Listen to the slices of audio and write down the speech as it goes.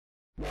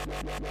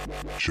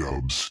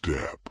Chub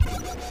Step.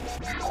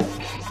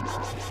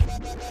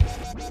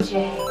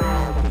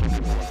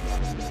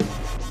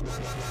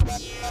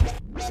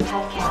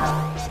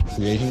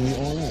 Creating the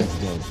oil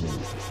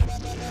judgment.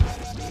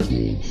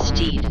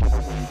 Steed.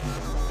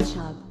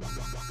 Chub.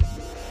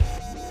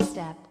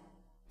 Step.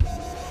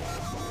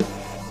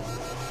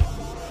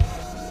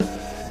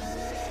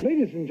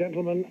 Ladies and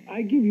gentlemen,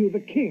 I give you the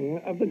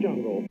king of the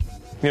jungle.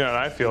 You know what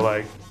I feel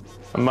like?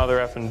 A mother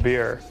effing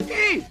beer.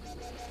 Hey!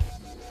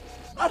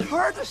 I'd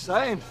heard the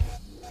sound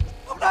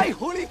of thy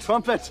holy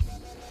trumpet,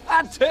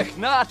 and take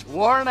not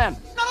warning.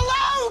 Not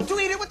allowed to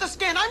eat it with the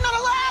skin. I'm not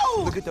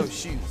allowed. Look at those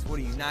shoes. What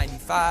are you,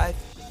 95?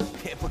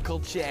 Typical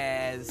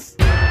Chaz.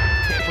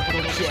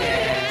 Typical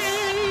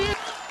Chaz.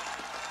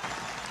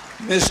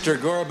 Mr.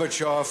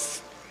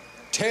 Gorbachev,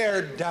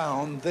 tear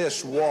down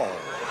this wall.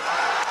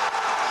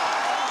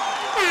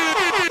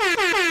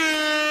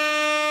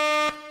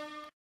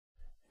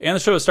 And the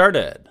show has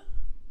started.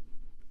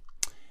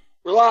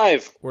 We're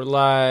live. We're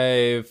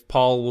live.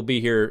 Paul will be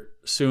here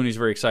soon. He's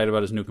very excited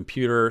about his new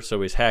computer, so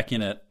he's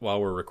hacking it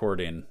while we're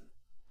recording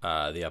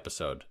the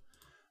episode.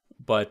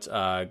 But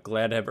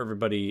glad to have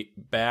everybody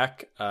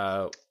back.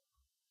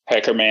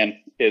 Hacker Man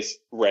is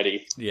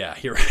ready. Yeah,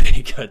 you're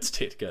ready. Good,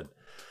 Steve. Good.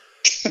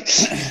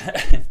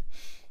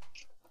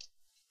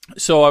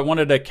 So I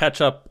wanted to catch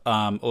up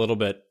a little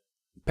bit.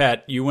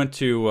 Pat, you went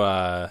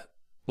to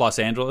Los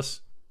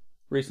Angeles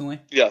recently?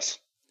 Yes.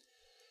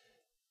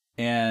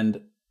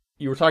 And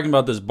you were talking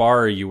about this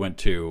bar you went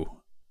to,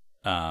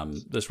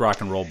 this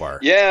rock and roll bar.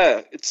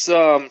 Yeah, it's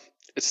the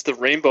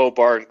Rainbow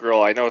Bar and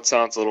Grill. I know it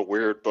sounds a little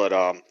weird, but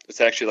it's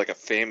actually like a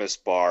famous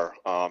bar.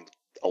 A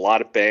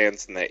lot of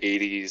bands in the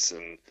 80s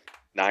and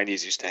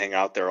 90s used to hang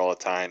out there all the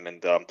time.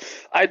 And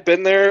I'd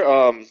been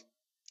there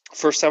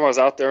first time I was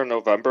out there in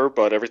November,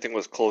 but everything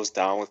was closed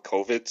down with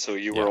COVID, so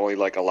you were only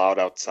like allowed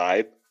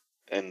outside.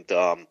 And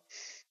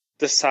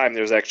this time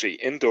there was actually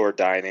indoor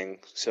dining,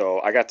 so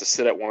I got to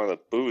sit at one of the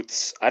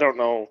booths. I don't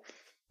know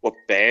what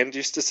band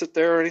used to sit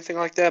there or anything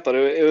like that, but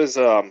it was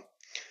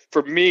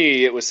for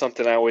me, it was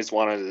something I always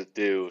wanted to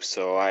do.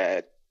 So I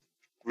had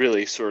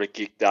really sort of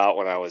geeked out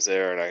when I was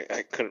there, and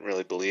I couldn't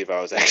really believe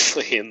I was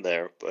actually in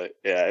there. But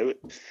yeah,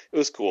 it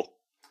was cool.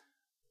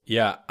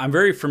 Yeah, I'm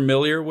very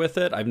familiar with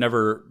it. I've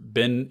never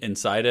been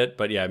inside it,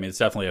 but yeah, I mean, it's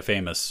definitely a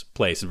famous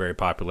place and very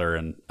popular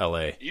in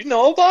LA. You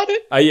know about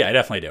it? Yeah, I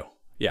definitely do.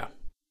 Yeah.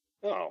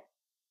 Oh,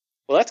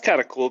 well, that's kind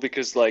of cool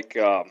because, like,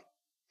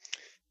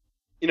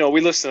 you know,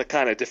 we listen to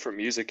kind of different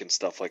music and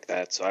stuff like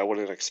that, so I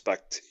wouldn't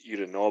expect you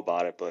to know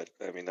about it, but,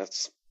 I mean,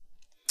 that's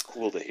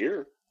cool to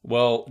hear.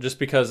 Well, just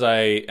because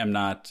I am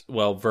not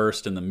well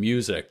versed in the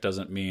music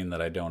doesn't mean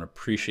that I don't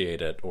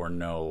appreciate it or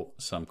know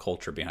some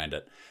culture behind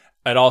it.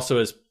 It also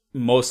is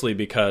mostly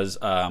because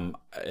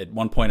at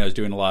one point I was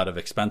doing a lot of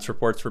expense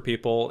reports for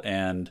people,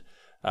 and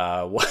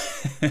one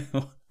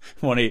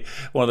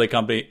of the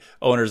company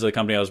owners of the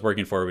company I was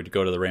working for would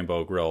go to the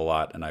Rainbow Grill a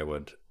lot, and I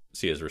would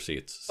see his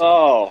receipts. So,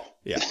 oh,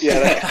 yeah,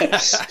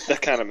 that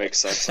kind of makes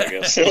sense, I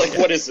guess. You're like,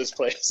 what is this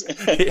place?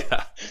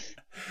 Yeah,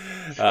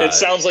 it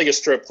sounds like a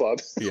strip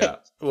club. Yeah,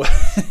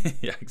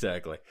 yeah,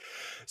 exactly.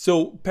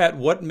 So, Pat,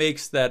 what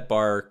makes that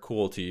bar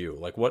cool to you?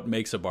 Like, what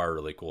makes a bar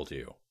really cool to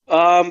you?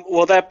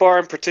 Well, that bar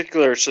in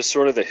particular, it's just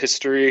sort of the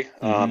history.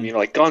 Mm-hmm. You know,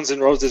 like Guns N'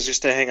 Roses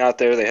used to hang out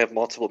there. They have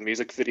multiple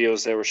music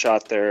videos that were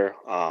shot there.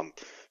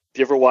 If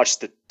you ever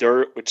watched The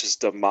Dirt, which is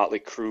the Motley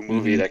Crue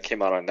movie that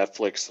came out on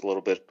Netflix a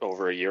little bit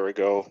over a year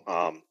ago,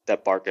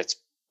 that bar gets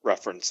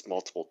referenced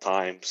multiple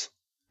times.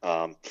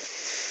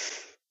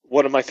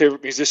 One of my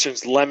favorite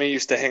musicians, Lemmy,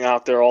 used to hang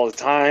out there all the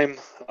time.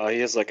 He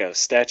has like a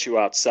statue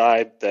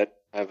outside that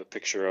I have a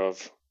picture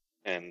of.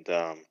 And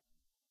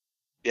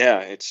yeah,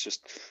 it's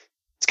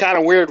kind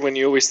of weird when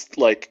you always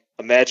like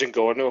imagine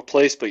going to a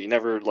place, but you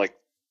never like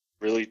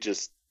really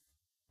just,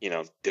 you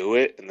know, do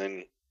it. And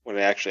then when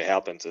it actually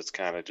happens, it's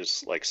kind of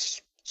just like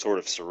sort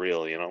of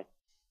surreal, you know?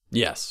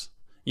 Yes.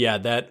 Yeah,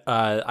 that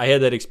I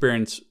had that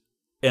experience.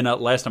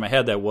 Last time I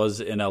had that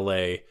was in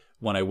LA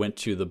when I went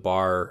to the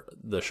bar,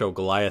 the show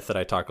Goliath that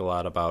I talk a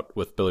lot about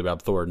with Billy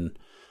Bob Thornton.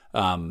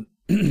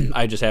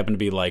 I just happened to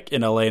be like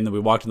in LA, and then we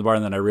walked in the bar,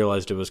 and then I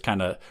realized it was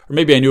kind of, or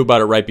maybe I knew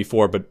about it right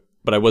before, but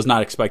I was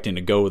not expecting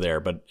to go there.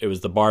 But it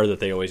was the bar that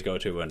they always go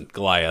to in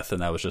Goliath,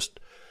 and that was just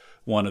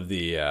one of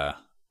the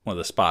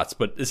spots.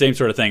 But the same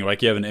sort of thing,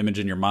 like you have an image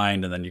in your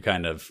mind, and then you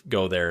kind of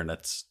go there, and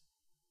it's,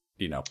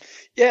 you know,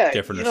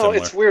 different or similar.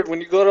 It's weird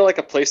when you go to like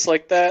a place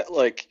like that.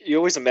 Like you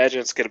always imagine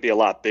it's going to be a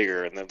lot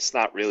bigger, and then it's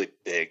not really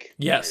big.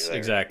 Yes,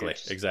 exactly.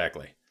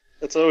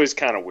 It's always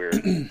kind of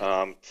weird.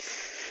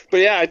 But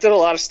yeah, I did a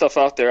lot of stuff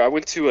out there. I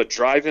went to a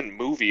drive-in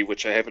movie,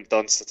 which I haven't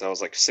done since I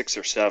was like 6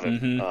 or 7.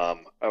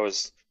 Mm-hmm. I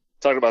was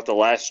talking about the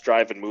last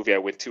drive-in movie I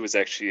went to was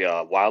actually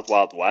Wild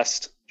Wild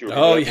West. Do you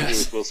remember that movie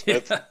with Will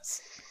Smith?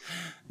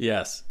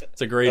 Yes.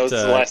 It's a great, that was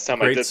the last time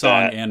great I did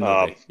song that. and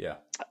movie. Yeah.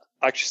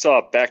 I actually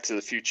saw Back to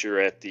the Future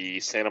at the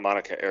Santa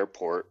Monica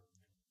Airport,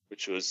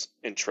 which was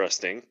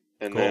interesting.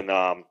 And then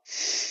I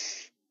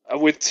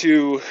went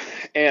to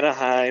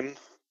Anaheim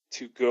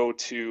to go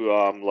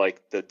to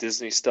like the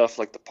Disney stuff.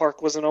 Like the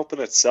park wasn't open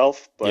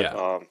itself,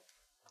 but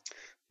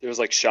there was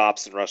like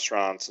shops and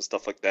restaurants and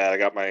stuff like that. I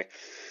got my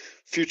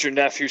future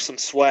nephew some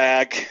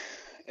swag,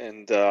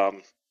 and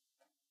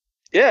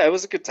yeah, it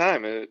was a good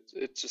time. It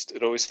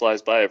always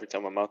flies by every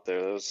time I'm out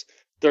there. That was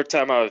the third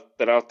time I've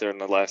been out there in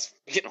the last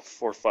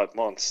 4 or 5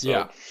 months.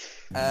 So.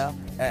 Yeah.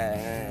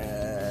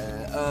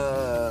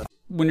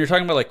 When you're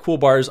talking about like cool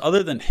bars,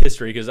 other than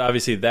history, because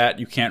obviously that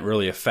you can't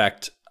really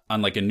affect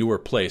on like a newer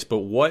place, but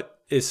what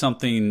is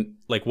something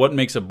like what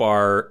makes a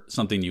bar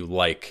something you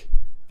like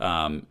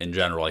in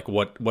general? Like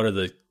what are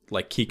the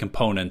like key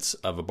components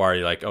of a bar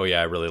you're like, oh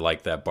yeah, I really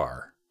like that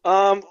bar?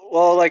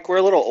 Well, like we're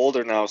a little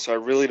older now, so I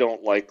really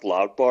don't like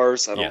loud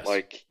bars. I don't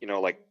like,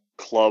 like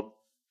club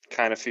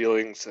kind of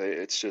feelings.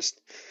 It's just,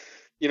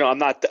 I'm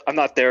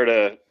not there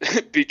to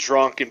be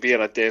drunk and be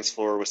on a dance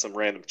floor with some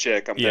random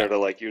chick. I'm there to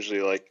like usually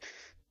like,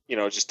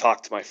 just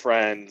talk to my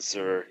friends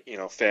or,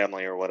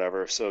 family or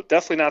whatever. So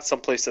definitely not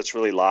someplace that's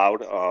really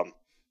loud.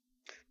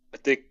 I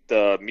think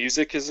the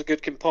music is a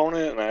good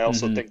component, and I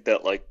also think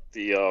that like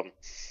the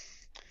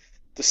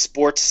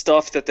sports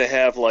stuff that they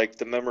have, like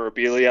the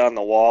memorabilia on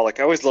the wall. Like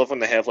I always love when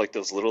they have like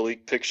those Little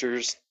League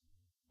pictures,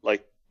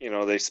 like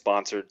they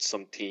sponsored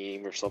some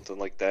team or something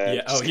like that.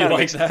 Yeah. Oh, you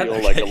like that? Feel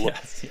okay. like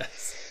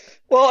Yes.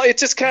 Well, it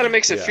just kind of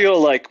makes it feel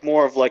like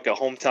more of like a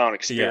hometown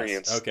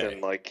experience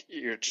than like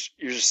you're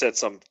just at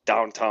some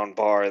downtown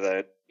bar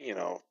that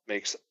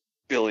makes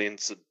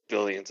billions of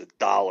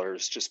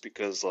dollars just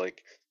because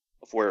like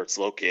of where it's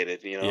located.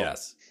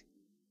 Yes.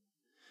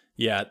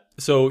 Yeah.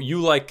 So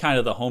you like kind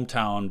of the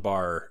hometown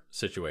bar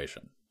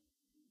situation.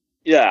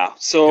 Yeah.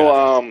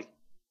 So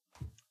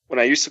when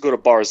I used to go to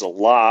bars a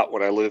lot,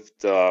 when I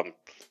lived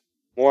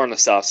more on the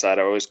south side,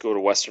 I always go to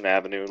Western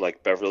Avenue,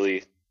 like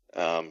Beverly.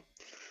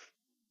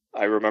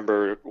 I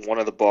remember one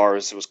of the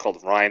bars, it was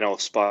called Rhino,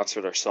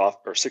 sponsored our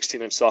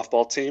 16-inch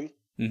softball team.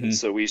 And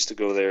so we used to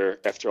go there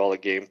after all the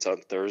games on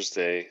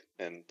Thursday.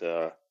 And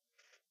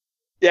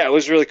yeah, it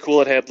was really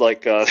cool. It had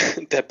like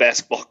that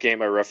basketball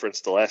game I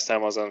referenced the last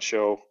time I was on the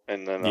show.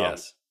 And then,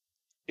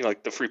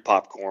 like the free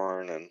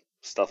popcorn and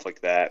stuff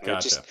like that. And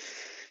it just,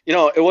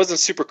 it wasn't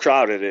super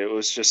crowded. It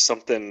was just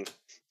something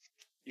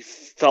you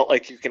felt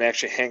like you can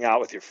actually hang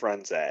out with your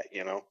friends at,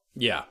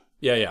 Yeah.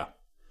 Yeah.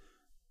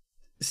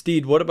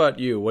 Steed, what about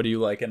you? What do you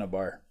like in a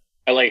bar?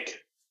 I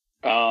like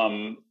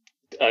a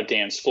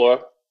dance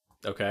floor.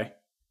 Okay.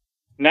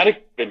 Not a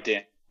good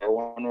dance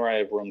floor, one where I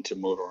have room to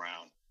move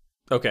around.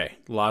 Okay,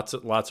 lots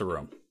of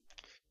room.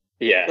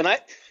 Yeah.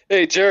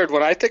 Hey Jared,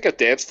 when I think of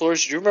dance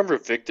floors, do you remember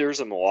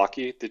Victor's in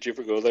Milwaukee? Did you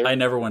ever go there? I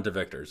never went to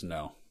Victor's,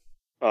 no.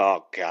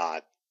 Oh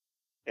God.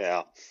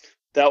 Yeah.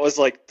 That was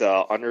like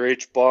the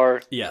underage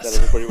bar that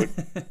everybody would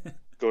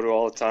go to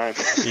all the time.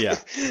 Yeah.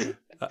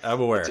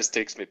 I'm aware. It just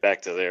takes me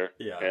back to there.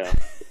 Yeah.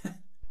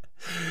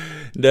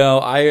 No,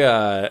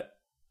 I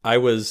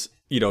was,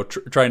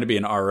 trying to be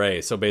an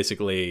RA. So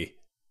basically,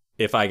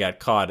 if I got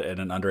caught at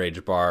an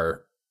underage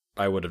bar,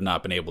 I would have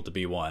not been able to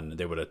be one.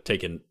 They would have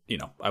taken,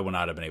 I would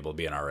not have been able to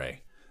be an RA.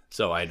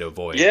 So I had to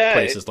avoid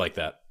places like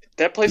that.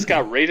 That place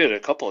got raided a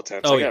couple of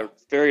times. I got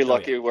very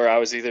lucky where I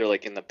was either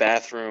like in the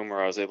bathroom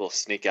or I was able to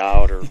sneak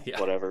out or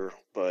whatever.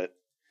 But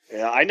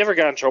yeah, I never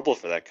got in trouble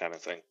for that kind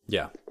of thing.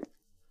 Yeah.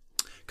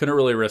 Couldn't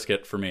really risk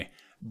it for me.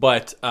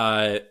 But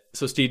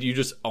so Steve, you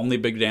just only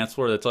big dance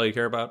floor? That's all you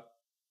care about?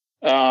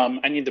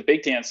 I need the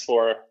big dance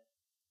floor.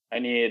 I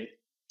need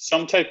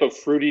some type of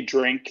fruity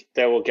drink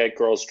that will get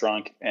girls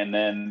drunk. And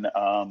then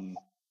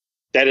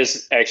that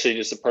is actually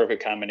just a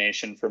perfect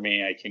combination for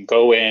me. I can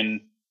go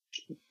in,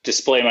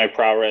 display my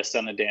prowess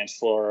on the dance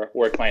floor,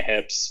 work my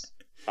hips.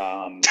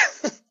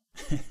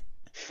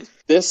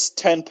 This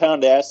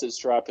 10-pound ass is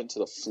dropping to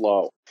the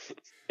flow.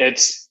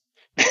 It's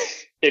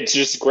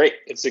just great.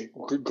 It's a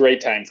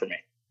great time for me.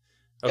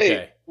 Okay.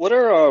 Hey, what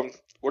are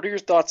your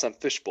thoughts on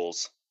fish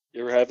bowls?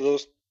 You ever have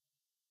those?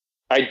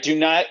 I do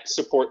not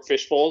support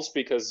fish bowls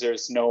because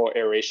there's no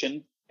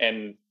aeration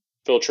and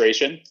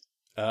filtration,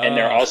 and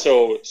they're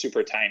also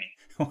super tiny.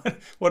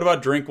 What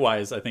about drink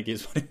wise? I think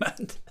is what he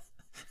meant.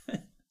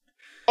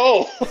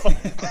 Oh,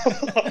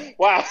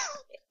 wow.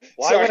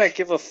 Why would I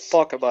give a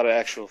fuck about an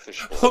actual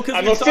fish bowl?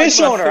 I'm a fish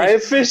owner. I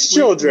have fish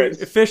children.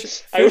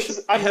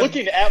 I'm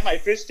looking at my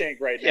fish tank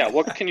right now. Yeah,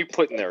 what can you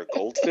put in there?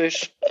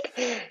 Goldfish?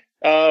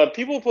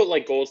 People put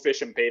like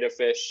goldfish and betta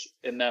fish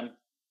in them,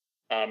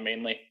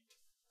 mainly.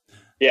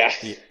 Yeah.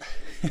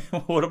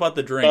 What about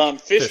the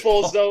drink? Fish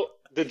bowls, though.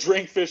 The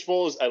drink fish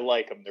bowls, I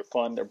like them. They're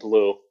fun. They're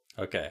blue.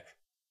 Okay.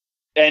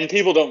 And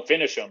people don't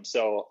finish them,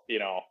 so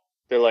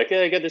they're like,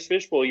 "Hey, I got this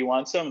fish bowl. You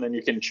want some?" And then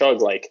you can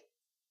chug like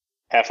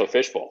half a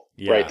fish bowl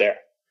right there.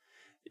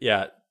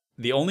 Yeah.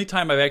 The only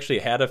time I've actually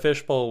had a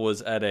fish bowl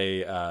was at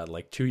a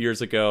like 2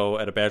 years ago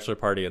at a bachelor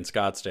party in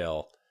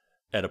Scottsdale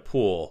at a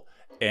pool,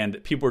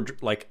 and people were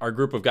like, our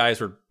group of guys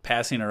were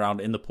passing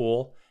around in the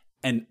pool.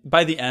 And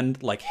by the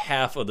end, like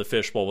half of the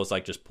fishbowl was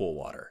like just pool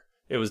water.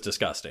 It was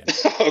disgusting.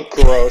 Oh,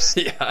 gross.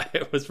 Yeah,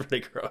 it was pretty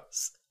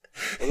gross.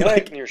 Well,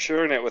 like, you're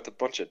sharing it with a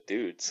bunch of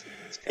dudes.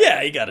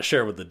 Yeah, you got to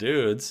share with the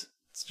dudes.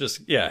 It's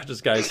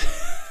just guys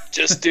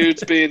Just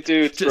dudes being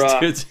dudes, Just bro.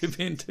 dudes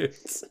being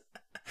dudes.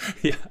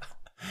 Yeah.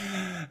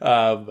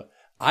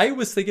 I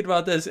was thinking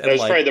about this. And that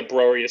was probably the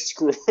broiest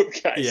group of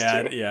guys.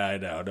 Yeah, too. yeah, I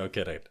know. No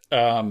kidding.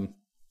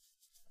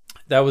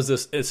 That was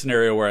a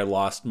scenario where I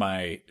lost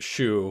my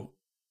shoe,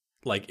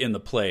 like in the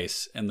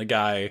place, and the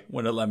guy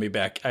wouldn't let me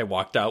back. I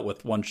walked out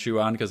with one shoe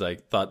on because I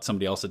thought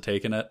somebody else had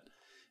taken it,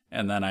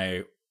 and then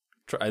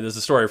there's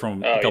a story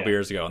from a couple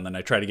years ago, and then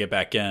I tried to get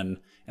back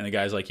in, and the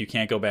guy's like, "You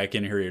can't go back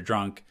in here. You're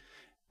drunk."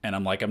 And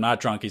I'm like, "I'm not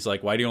drunk." He's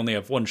like, "Why do you only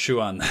have one shoe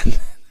on then?"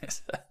 I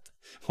said,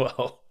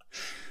 "Well,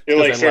 you're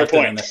like, fair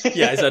point."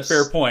 Yeah, I said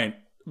fair point,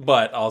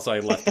 but also I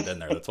left it in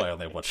there. That's why I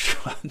only have one shoe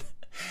on.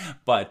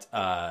 But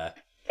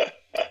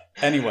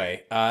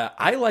anyway,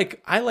 I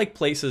like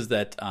places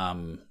that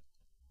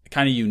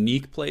kind of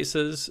unique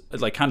places,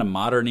 like kind of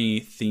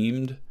modern-y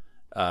themed,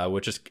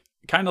 which is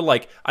kind of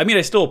like, I mean,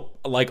 I still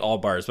like all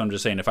bars, but I'm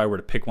just saying if I were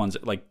to pick ones,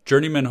 like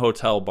Journeyman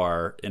Hotel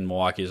Bar in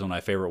Milwaukee is one of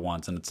my favorite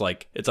ones, and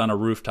it's on a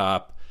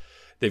rooftop.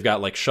 They've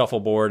got like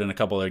shuffleboard and a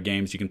couple other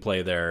games you can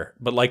play there,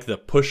 but like the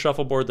push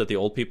shuffleboard that the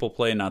old people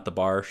play, not the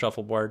bar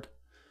shuffleboard.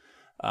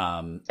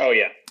 Oh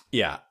yeah.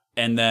 Yeah.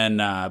 And then,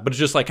 but it's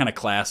just like kind of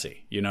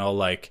classy, you know,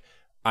 like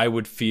I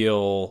wouldn't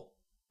feel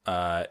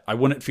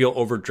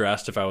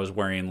overdressed if I was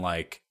wearing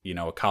like, you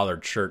know, a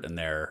collared shirt in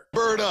there.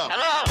 Bird up.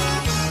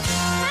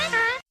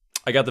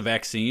 I got the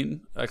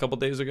vaccine a couple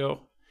days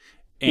ago.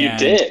 And,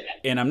 you did?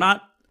 And I'm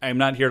not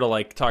here to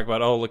like talk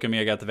about, oh, look at me,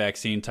 I got the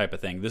vaccine type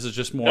of thing. This is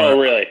just more. Oh,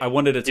 really? I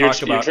wanted to talk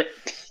about,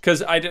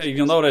 because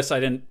you'll notice I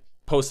didn't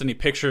post any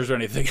pictures or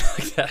anything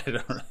like that. I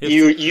don't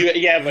really,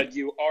 yeah, but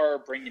you are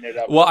bringing it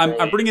up. Well,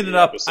 I'm bringing it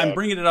up. Episode. I'm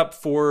bringing it up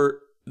for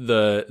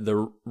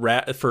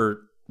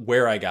for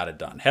where I got it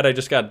done. Had I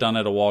just got it done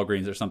at a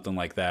Walgreens or something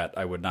like that,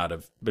 I would not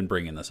have been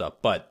bringing this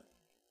up. But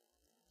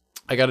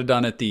I got it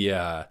done at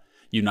the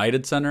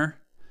United Center,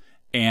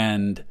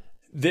 and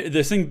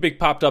this thing big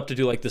popped up to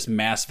do like this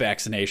mass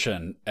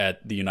vaccination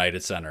at the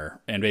United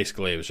Center, and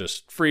basically it was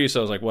just free. So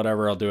I was like,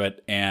 whatever, I'll do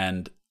it.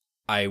 And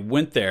I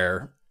went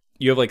there.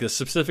 You have like a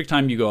specific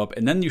time you go up,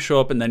 and then you show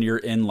up, and then you're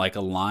in like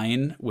a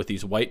line with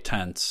these white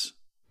tents,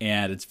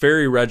 and it's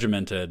very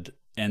regimented.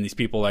 And these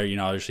people are, you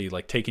know, obviously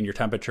like taking your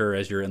temperature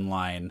as you're in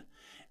line.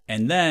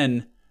 And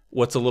then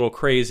what's a little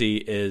crazy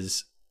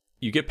is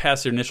you get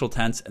past your initial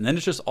tents, and then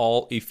it's just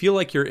you feel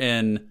like you're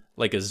in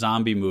like a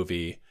zombie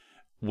movie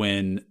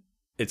when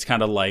it's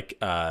kind of like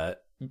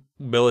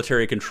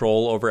military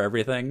control over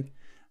everything.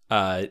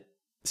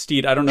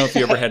 Steed, I don't know if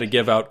you ever had to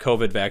give out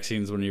COVID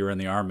vaccines when you were in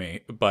the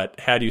Army, but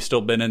had you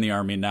still been in the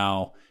Army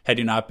now, had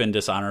you not been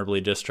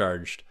dishonorably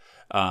discharged,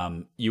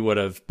 you would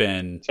have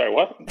been... Sorry,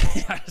 what?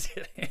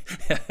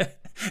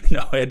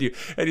 No, had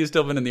you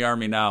still been in the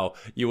Army now,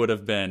 you would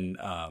have been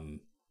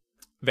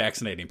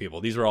vaccinating people.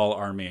 These were all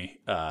Army.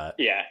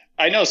 Yeah,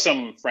 I know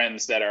some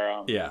friends that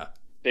are... yeah.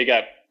 They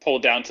got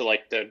pulled down to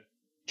like the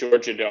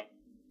Georgia Dome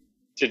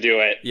to do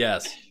it.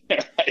 Yes.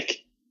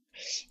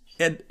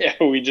 And yeah,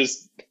 we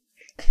just...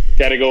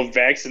 gotta go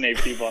vaccinate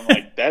people. I'm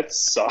like, that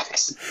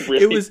sucks.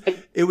 Really?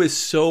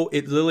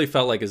 It literally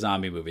felt like a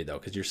zombie movie though,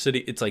 because you're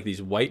sitting, it's like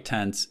these white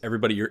tents,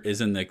 everybody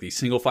is in like these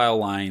single file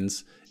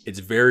lines. It's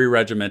very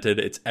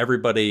regimented.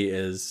 Everybody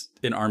is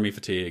in Army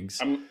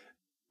fatigues. I'm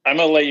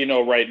gonna let you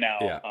know right now.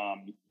 Yeah.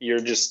 You're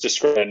just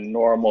describing a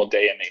normal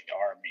day in the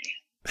Army.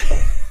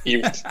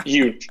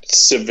 You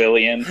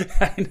civilian.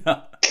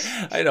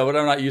 I know, but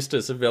I'm not used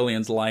to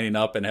civilians lining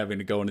up and having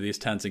to go into these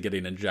tents and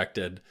getting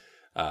injected.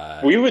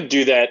 We would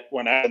do that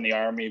when I was in the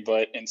Army,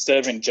 but instead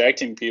of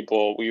injecting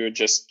people, we would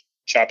just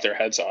chop their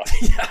heads off.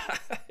 Yeah,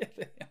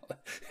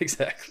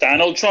 exactly.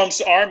 Donald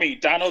Trump's Army.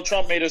 Donald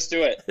Trump made us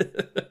do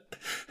it.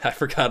 I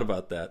forgot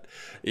about that.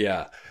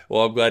 Yeah.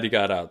 Well, I'm glad you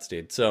got out,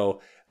 Steve.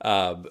 So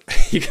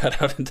you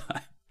got out in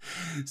time.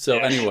 So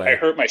yeah, anyway. I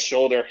hurt my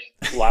shoulder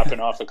lopping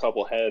off a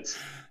couple heads.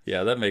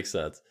 Yeah, that makes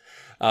sense.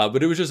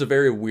 But it was just a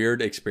very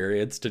weird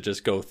experience to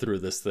just go through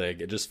this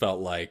thing. It just felt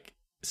like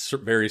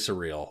very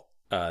surreal.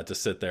 To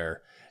sit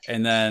there,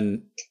 and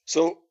then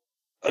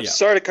I'm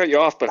sorry to cut you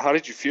off, but how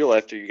did you feel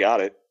after you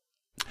got it?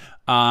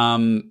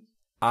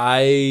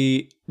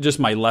 I just,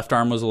 my left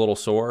arm was a little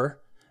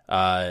sore,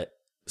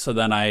 so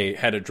then I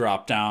had to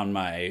drop down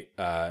my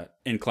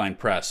incline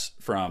press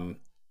from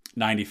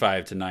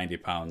 95 to 90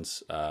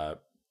 pounds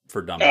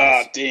for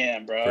dumbbells. Oh,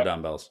 damn, bro! For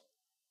dumbbells.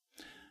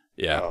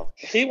 Yeah,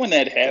 I hate when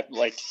that happens.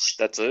 Like,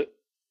 that's it.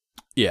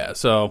 Yeah,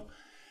 so.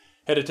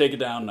 Had to take it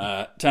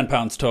down 10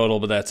 pounds total,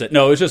 but that's it.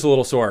 No, it was just a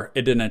little sore.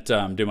 It didn't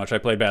do much. I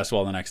played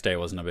basketball the next day. It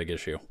wasn't a big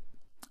issue.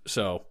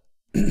 So,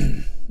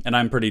 and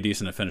I'm pretty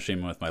decent at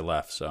finishing with my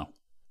left, so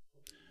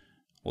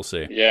we'll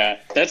see. Yeah,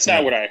 that's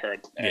not what I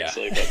heard,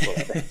 actually, but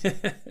whatever.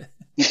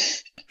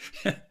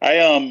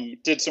 I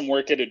did some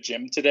work at a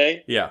gym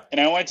today. Yeah.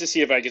 And I wanted to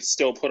see if I could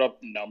still put up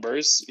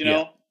numbers, you know?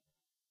 Yeah.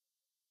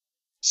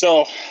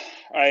 So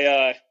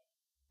I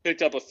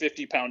picked up a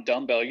 50-pound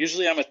dumbbell.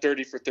 Usually I'm a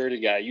 30 for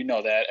 30 guy. You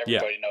know that.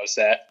 Everybody knows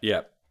that.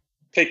 Yeah.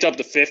 Picked up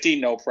the 50,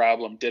 no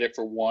problem. Did it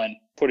for one.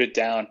 Put it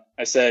down.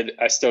 I said,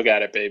 I still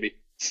got it, baby.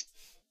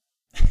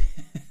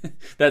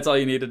 That's all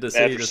you needed to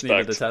see? You just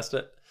needed to test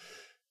it?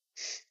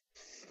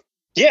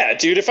 Yeah,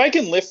 dude, if I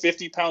can lift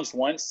 50 pounds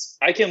once,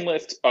 I can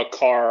lift a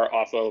car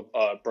off of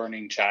a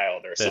burning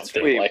child or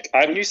something. Wait, Like,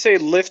 when you say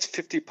lift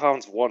 50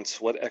 pounds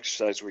once, what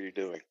exercise were you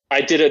doing?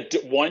 I did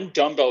one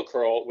dumbbell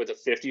curl with a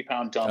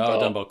 50-pound dumbbell. Oh,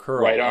 dumbbell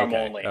curl. Right arm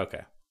Okay, only.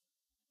 Okay.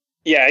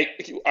 Yeah,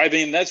 I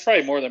mean, that's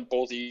probably more than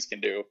both of you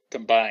can do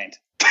combined.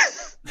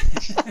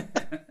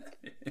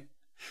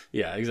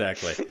 Yeah,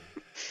 exactly.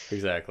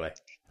 Exactly.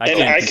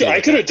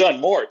 I could have done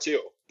more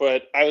too,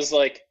 but I was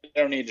like, I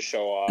don't need to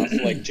show off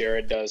like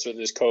Jared does with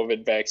his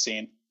COVID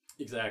vaccine.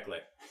 Exactly.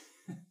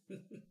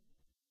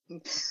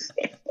 If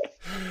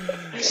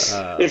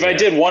I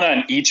did one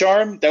on each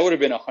arm, that would have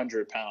been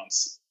 100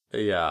 pounds.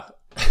 Yeah.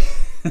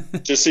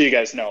 Just so you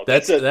guys know.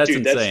 That's dude,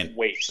 insane. That's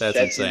weight. That's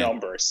insane.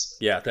 Numbers.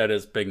 Yeah, that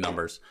is big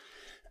numbers.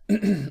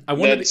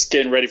 That's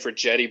getting ready for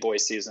Jetty Boy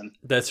season.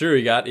 That's true.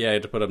 You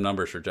had to put up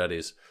numbers for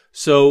Jetties.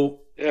 So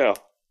yeah,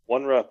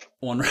 one rep.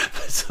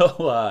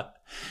 So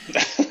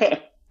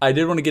I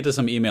did want to get to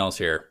some emails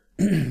here.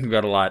 We've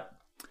got a lot.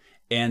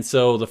 And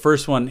so the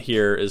first one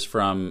here is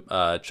from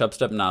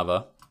Chubstep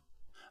Nava.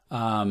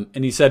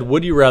 And he said,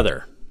 would you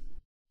rather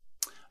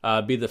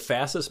be the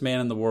fastest man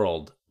in the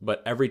world,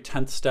 but every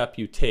 10th step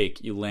you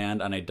take, you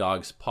land on a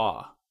dog's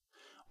paw?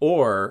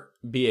 Or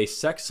be a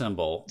sex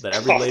symbol that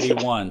every lady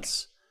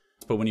wants,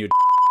 but when you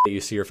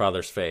see your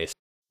father's face?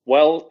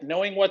 Well,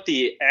 knowing what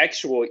the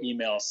actual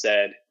email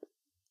said,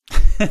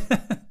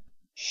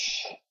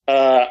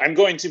 I'm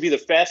going to be the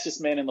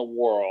fastest man in the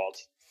world,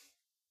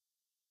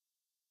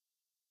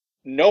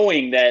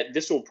 knowing that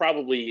this will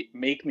probably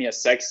make me a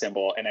sex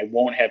symbol and I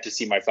won't have to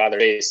see my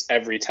father's face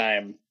every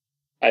time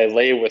I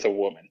lay with a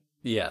woman.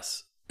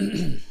 Yes.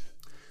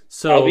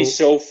 So I'll be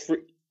so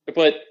free.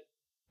 But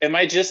am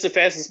I just the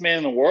fastest man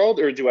in the world,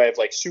 or do I have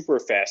like super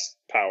fast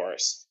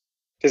powers?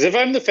 Because if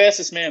I'm the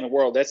fastest man in the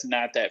world, that's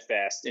not that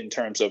fast in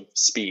terms of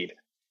speed.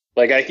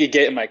 Like, I could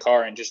get in my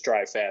car and just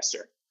drive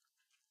faster.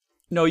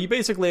 No, you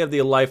basically have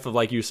the life of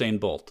like Usain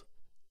Bolt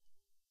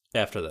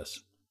after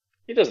this.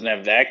 He doesn't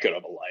have that good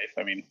of a life.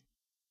 I mean,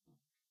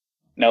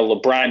 now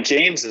LeBron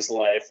James's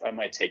life, I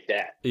might take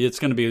that. It's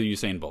going to be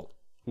Usain Bolt,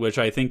 which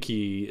I think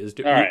he is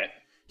doing. All right.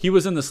 He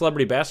was in the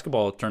celebrity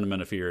basketball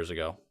tournament a few years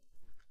ago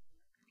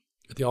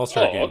at the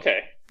All-Star game. Oh,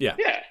 okay. Yeah.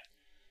 Yeah.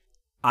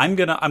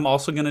 I'm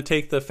also gonna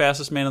take the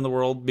fastest man in the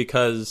world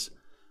because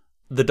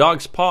the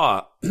dog's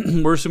paw,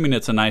 we're assuming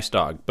it's a nice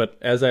dog, but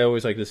as I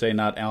always like to say,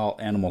 not all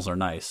animals are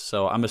nice.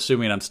 So I'm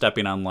assuming I'm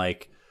stepping on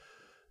like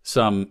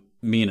some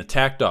mean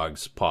attack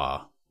dog's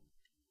paw.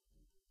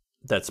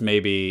 That's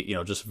maybe,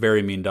 just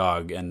very mean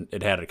dog, and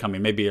it had it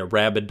coming. Maybe a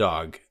rabid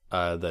dog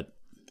that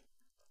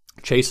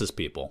chases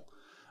people.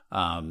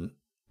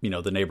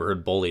 The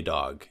neighborhood bully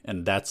dog,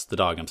 and that's the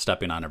dog I'm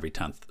stepping on every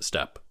 10th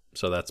step.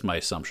 So that's my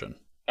assumption.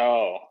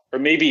 Oh, or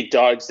maybe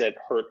dogs that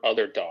hurt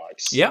other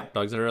dogs. Yeah,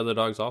 dogs that hurt other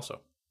dogs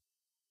also.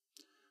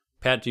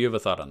 Pat, do you have a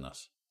thought on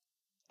this?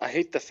 I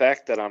hate the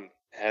fact that I'm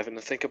having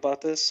to think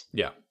about this.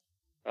 Yeah.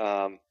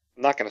 I'm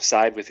not going to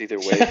side with either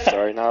way.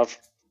 Sorry, Nav.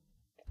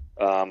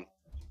 I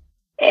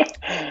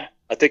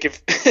think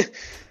if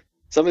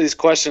some of these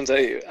questions,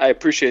 I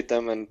appreciate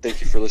them, and thank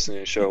you for listening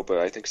to the show, but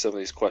I think some of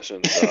these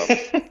questions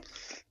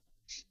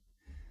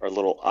are a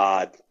little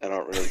odd. I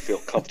don't really feel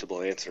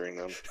comfortable answering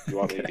them. You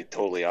want me to be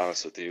totally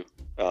honest with you.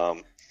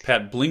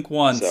 Pat, blink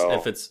once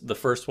if it's the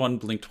first one,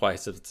 blink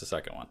twice if it's the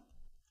second one.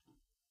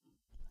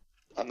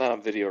 I'm not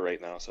on video right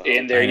now. So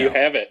and there you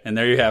have it. And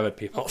there you have it,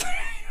 people.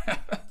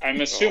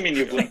 I'm assuming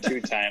you blinked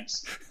 2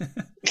 times.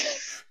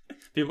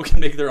 People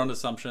can make their own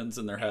assumptions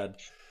in their head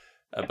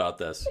about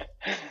this.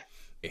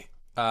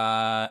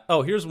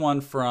 Here's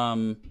one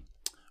from...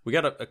 We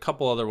got a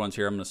couple other ones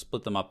here. I'm going to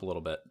split them up a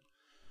little bit.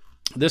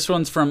 This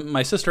one's from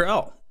my sister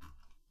Elle.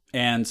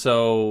 And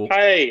so...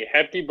 Hi,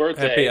 happy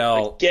birthday. Happy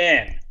Elle.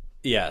 Again.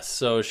 Yes,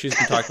 so she's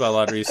been talked about a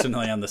lot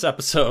recently on this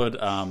episode.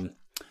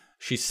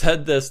 She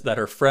said that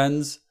her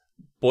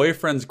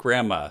boyfriend's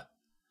grandma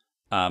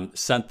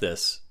sent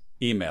this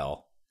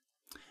email.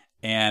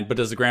 But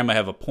does the grandma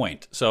have a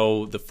point?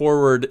 So the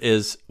foreword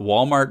is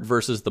Walmart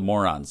versus the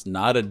morons.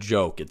 Not a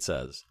joke, it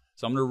says.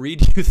 So I'm going to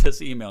read you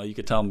this email. You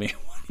can tell me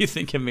what you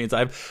think it means.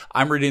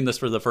 I'm reading this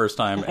for the first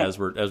time as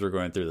we're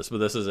going through this. But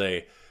this is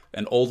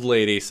an old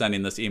lady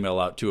sending this email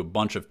out to a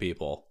bunch of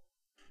people.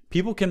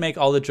 People can make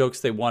all the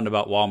jokes they want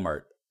about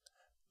Walmart,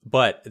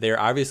 but they're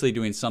obviously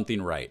doing something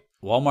right.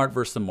 Walmart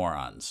versus the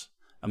morons.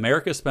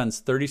 America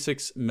spends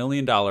 $36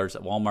 million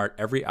at Walmart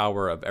every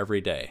hour of every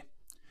day.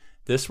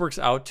 This works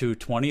out to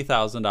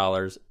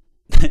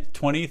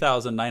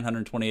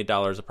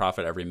 $20,928 a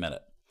profit every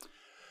minute.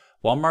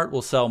 Walmart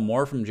will sell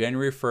more from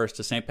January 1st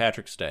to St.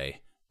 Patrick's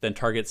Day than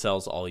Target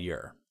sells all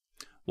year.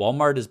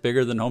 Walmart is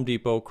bigger than Home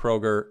Depot,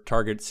 Kroger,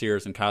 Target,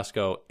 Sears, and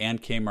Costco,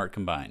 and Kmart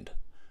combined.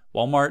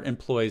 Walmart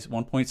employs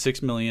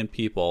 1.6 million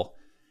people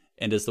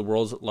and is the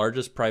world's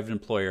largest private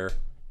employer,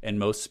 and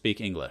most speak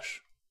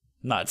English.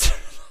 Not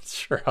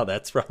sure how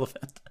that's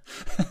relevant.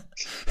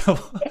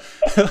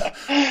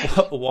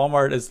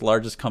 Walmart is the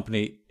largest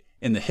company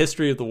in the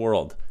history of the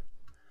world.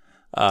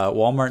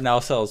 Walmart now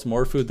sells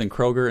more food than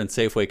Kroger and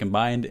Safeway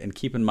combined, and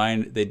keep in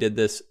mind they did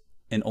this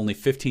in only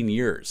 15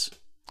 years.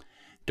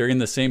 During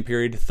the same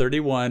period,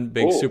 31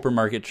 big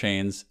supermarket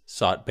chains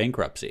sought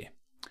bankruptcy.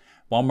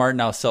 Walmart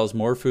now sells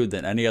more food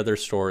than any other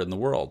store in the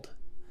world.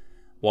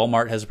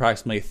 Walmart has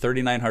approximately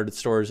 3,900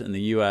 stores in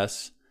the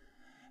U.S.,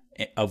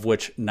 of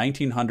which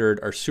 1,900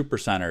 are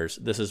supercenters.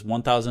 This is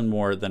 1,000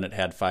 more than it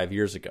had 5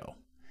 years ago.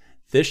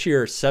 This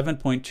year,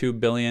 7.2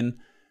 billion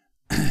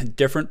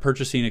different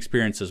purchasing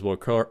experiences will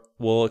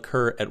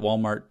occur at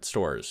Walmart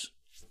stores.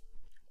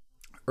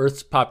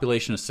 Earth's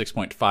population is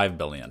 6.5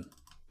 billion,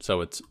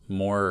 so it's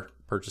more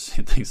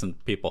purchasing things than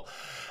people.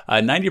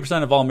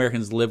 90% of all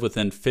Americans live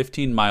within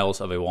 15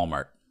 miles of a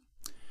Walmart.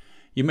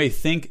 You may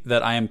think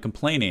that I am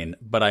complaining,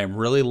 but I am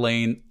really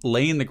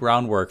laying the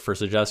groundwork for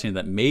suggesting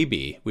that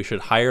maybe we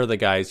should hire the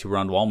guys who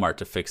run Walmart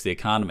to fix the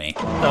economy.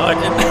 No, I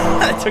didn't.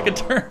 I took a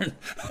turn.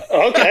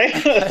 Okay.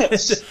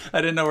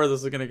 I didn't know where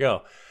this was going to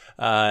go.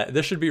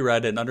 This should be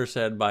read and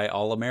understood by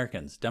all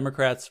Americans,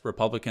 Democrats,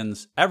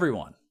 Republicans,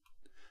 everyone.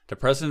 To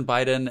President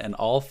Biden and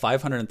all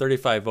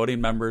 535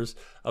 voting members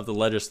of the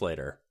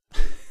legislature.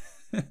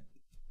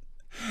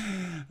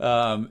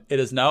 It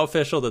is now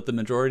official that the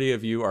majority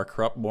of you are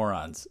corrupt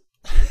morons.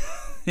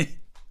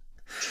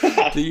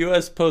 The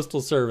U.S.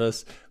 Postal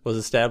Service was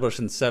established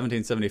in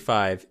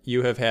 1775.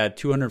 You have had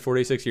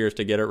 246 years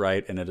to get it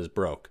right, and it is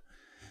broke.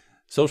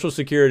 Social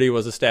Security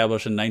was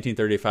established in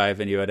 1935,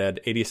 and you had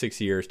 86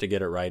 years to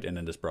get it right, and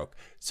it is broke.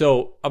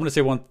 So I'm going to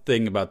say one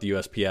thing about the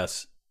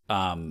USPS.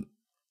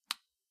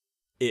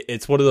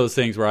 It's one of those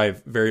things where I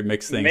have very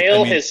mixed things.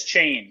 Mail has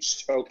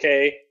changed,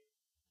 okay?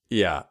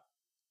 Yeah.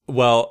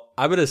 Well,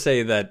 I'm going to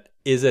say that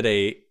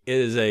it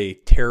is a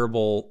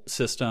terrible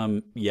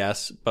system,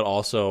 yes, but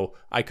also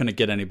I couldn't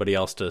get anybody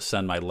else to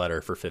send my letter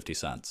for 50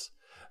 cents.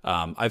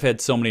 I've had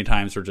so many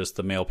times where just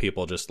the mail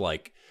people just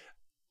like,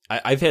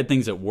 I've had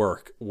things at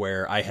work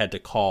where I had to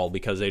call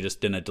because they just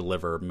didn't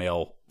deliver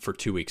mail for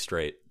 2 weeks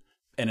straight.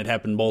 And it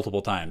happened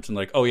multiple times. And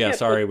like, oh yeah,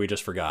 sorry, we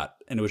just forgot.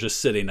 And it was just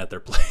sitting at their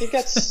place. They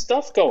got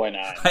stuff going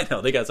on. I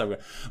know, they got stuff going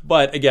on.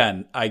 But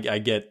again, I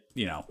get,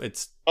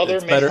 it's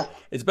better.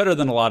 It's better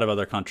than a lot of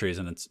other countries.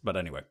 But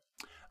anyway.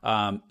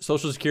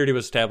 Social Security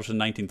was established in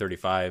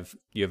 1935.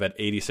 You have had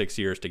 86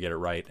 years to get it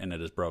right, and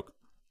it is broke.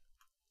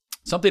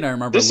 Something I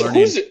remember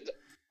learning.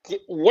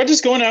 What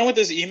is going on with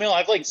this email?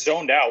 I've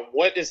zoned out.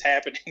 What is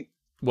happening?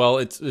 Well,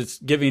 it's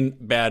giving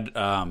bad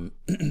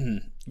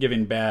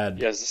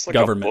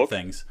government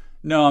things.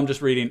 No, I'm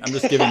just reading. I'm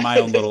just giving my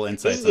own little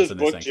insights. This is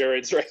this book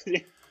Jared's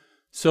writing.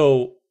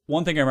 So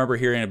one thing I remember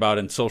hearing about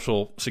in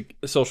social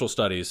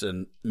studies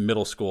in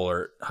middle school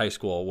or high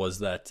school was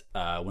that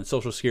when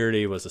Social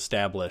Security was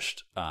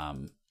established,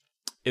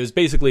 it was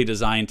basically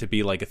designed to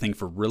be like a thing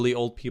for really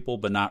old people,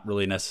 but not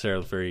really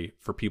necessarily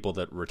for people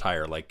that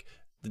retire. Like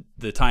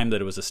the time that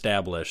it was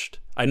established,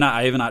 I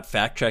have not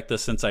fact checked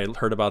this since I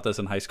heard about this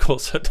in high school,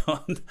 so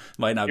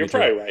might not be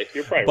true.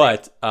 You're probably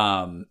right.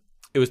 But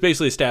it was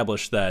basically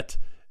established that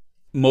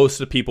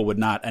most of the people would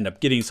not end up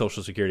getting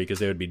Social Security because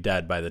they would be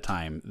dead by the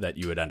time that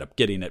you would end up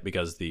getting it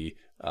because the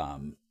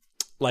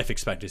life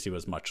expectancy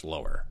was much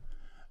lower.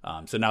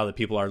 So now that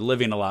people are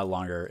living a lot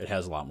longer, it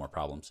has a lot more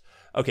problems.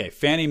 Okay,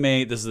 Fannie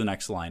Mae, this is the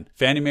next line.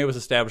 Fannie Mae was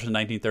established in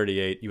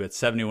 1938. You had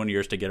 71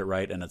 years to get it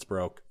right, and it's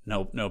broke.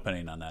 No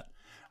opinion on that.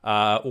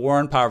 War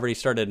on poverty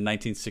started in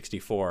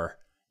 1964.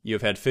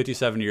 You've had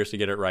 57 years to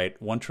get it right.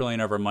 $1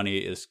 trillion of our money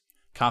is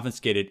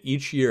confiscated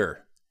each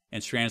year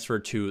and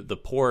transferred to the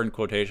poor in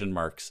quotation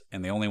marks,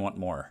 and they only want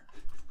more.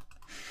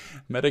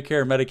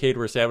 Medicare and Medicaid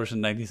were established in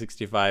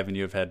 1965, and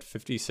you have had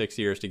 56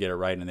 years to get it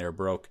right, and they are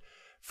broke.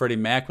 Freddie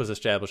Mac was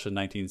established in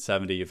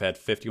 1970. You've had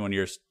 51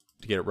 years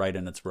to get it right,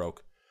 and it's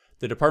broke.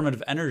 The Department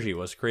of Energy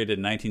was created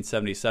in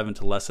 1977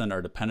 to lessen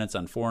our dependence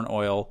on foreign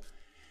oil.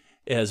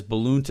 It has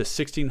ballooned to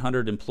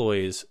 1,600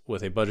 employees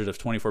with a budget of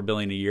 $24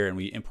 billion a year, and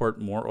we import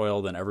more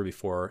oil than ever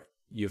before.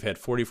 You've had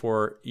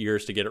 44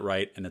 years to get it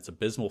right, and it's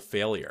abysmal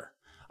failure.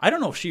 I don't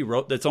know if she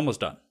wrote, that's almost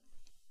done.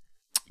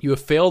 You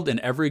have failed in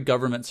every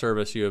government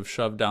service you have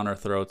shoved down our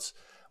throats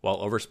while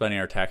overspending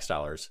our tax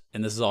dollars.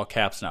 And this is all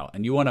caps now.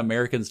 And you want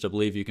Americans to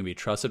believe you can be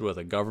trusted with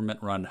a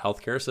government-run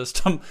healthcare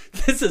system?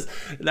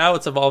 Now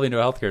it's evolving to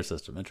a healthcare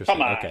system. Interesting.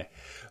 Come on. Okay.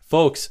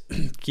 Folks,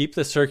 keep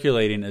this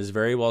circulating as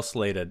very well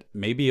slated.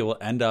 Maybe it will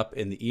end up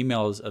in the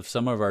emails of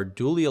some of our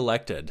duly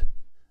elected.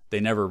 They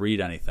never read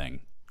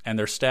anything. And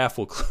their staff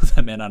will clue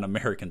them in on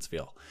Americans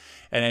feel.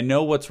 And I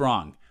know what's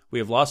wrong. We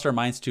have lost our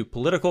minds to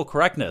political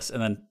correctness,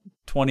 and then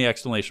 20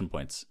 exclamation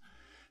points.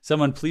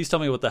 Someone please tell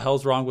me what the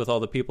hell's wrong with all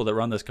the people that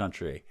run this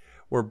country.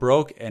 We're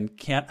broke and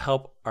can't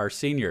help our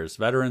seniors,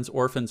 veterans,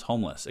 orphans,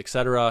 homeless,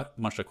 etc.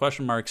 A bunch of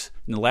question marks.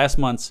 In the last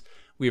months,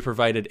 we have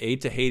provided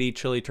aid to Haiti,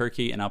 Chile,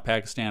 Turkey, and now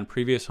Pakistan,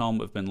 previous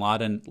home of bin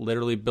Laden,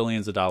 literally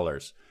billions of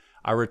dollars.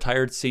 Our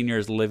retired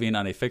seniors living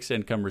on a fixed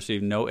income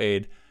receive no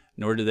aid,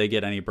 nor do they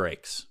get any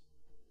breaks.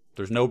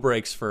 There's no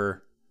breaks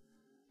for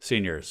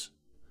seniors.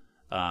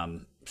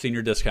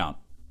 Senior discount.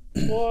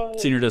 What?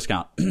 Senior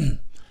discount.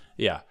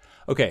 Yeah.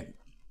 Okay.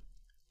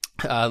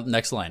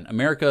 Next line.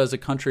 America is a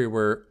country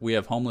where we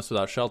have homeless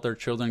without shelter,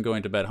 children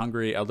going to bed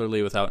hungry,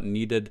 elderly without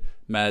needed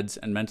meds,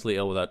 and mentally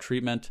ill without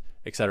treatment,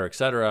 etc.,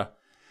 etc.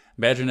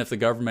 Imagine if the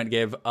government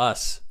gave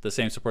us the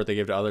same support they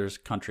give to other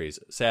countries.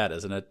 Sad,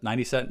 isn't it?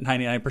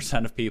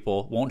 99% of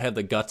people won't have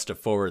the guts to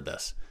forward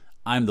this.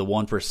 I'm the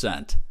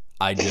 1%.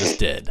 I just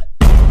did.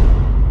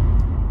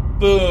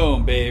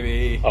 Boom,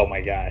 baby. Oh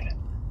my god.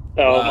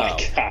 Oh Wow.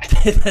 my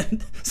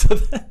god.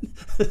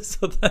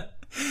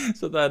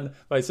 So then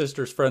my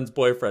sister's friend's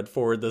boyfriend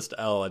forwarded this to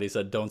Elle, and he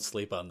said, "Don't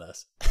sleep on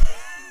this."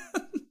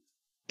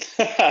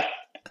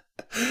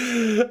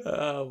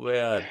 Oh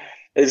man,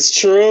 It's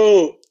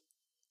true.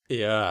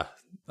 yeah,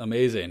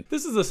 amazing.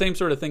 This is the same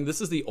sort of thing.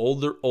 This is the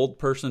old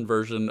person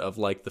version of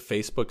like the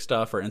Facebook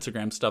stuff or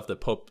Instagram stuff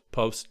that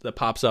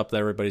pops up that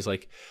everybody's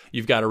like,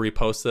 "You've got to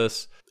repost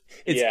this."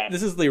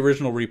 This is the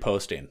original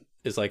reposting.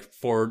 It's like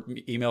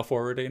email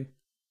forwarding.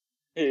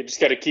 You just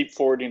got to keep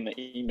forwarding the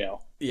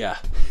email. Yeah.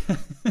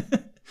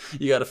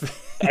 You got to.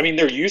 I mean,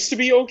 there used to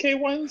be okay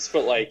ones,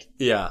 but like,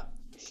 Yeah.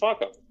 fuck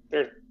them.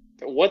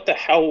 What the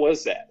hell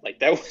was that? Like,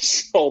 that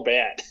was so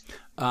bad.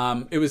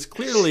 It was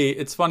clearly.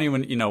 It's funny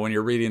when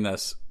you're reading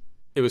this.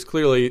 It was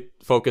clearly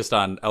focused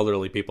on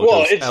elderly people.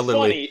 Well, it's elderly,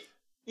 funny.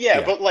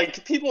 Yeah, but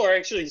like, people are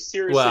actually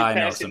seriously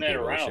passing that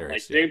around.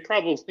 Like, they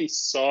probably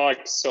saw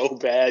it so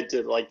bad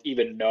to like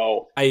even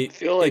know. I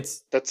feel like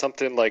that's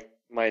something like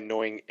my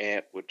annoying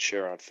aunt would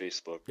share on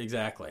Facebook.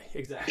 Exactly.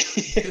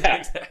 Exactly.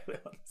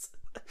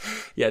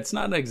 Yeah, it's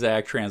not an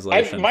exact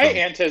translation. My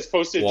aunt has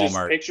posted Walmart.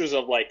 just pictures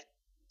of like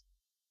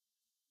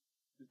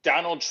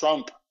Donald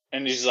Trump,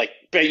 and she's like,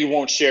 "Bet you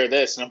won't share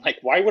this." And I'm like,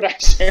 "Why would I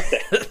share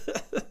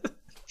that?"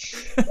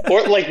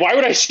 Or like, why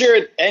would I share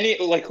it?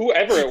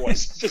 Whoever it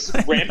was, just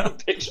a random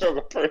picture of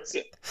a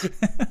person.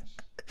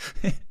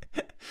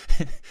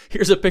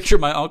 Here's a picture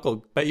of my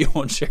uncle. Bet you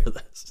won't share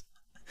this.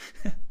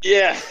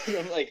 Yeah, and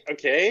I'm like,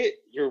 okay,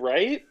 you're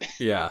right.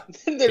 Yeah.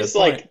 Then there's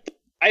like,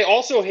 I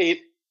also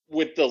hate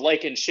with the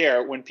like and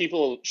share when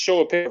people show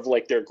a picture of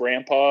like their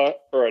grandpa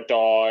or a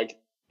dog,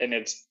 and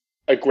it's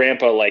a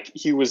grandpa like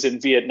he was in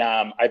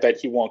Vietnam. I bet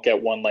he won't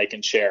get one like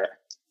and share.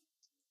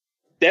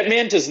 That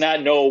man does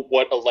not know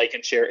what a like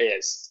and share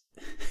is.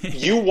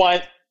 You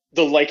want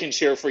the like and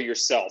share for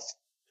yourself.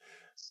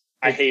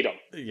 I hate them.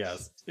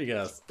 Yes.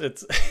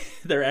 It's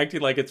they're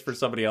acting like it's for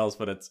somebody else,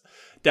 but it's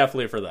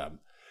definitely for them.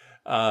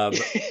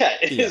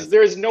 Is.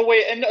 There's no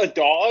way. And a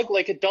dog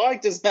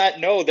does not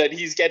know that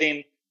he's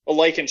getting a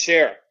like and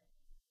share.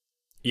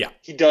 Yeah,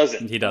 he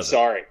doesn't. I'm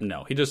sorry.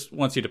 No, he just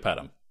wants you to pet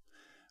him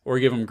or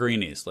give him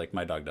greenies like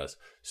my dog does.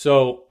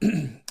 So,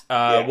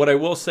 what I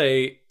will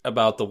say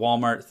about the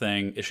Walmart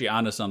thing, is she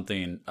onto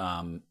something?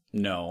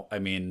 No, I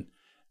mean,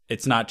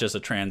 it's not just a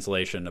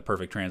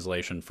perfect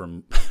translation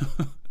from.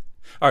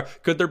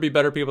 Could there be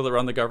better people that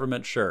run the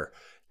government? Sure.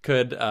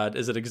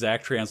 Is it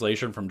exact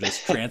translation from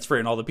just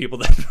transferring all the people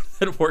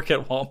that work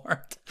at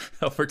Walmart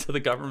over to the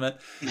government?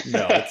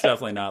 No, it's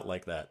definitely not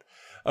like that.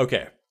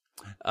 Okay.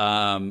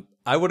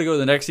 I want to go to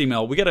the next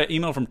email. We got an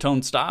email from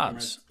Tone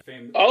Stobbs.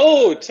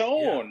 Oh,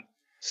 Tone.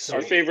 Yeah.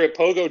 Our favorite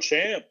Pogo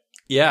champ.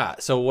 Yeah.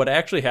 So what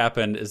actually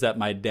happened is that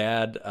my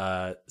dad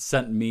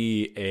sent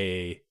me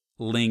a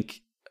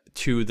link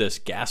to this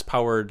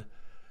gas-powered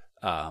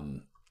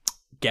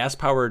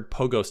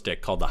pogo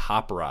stick called the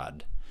Hop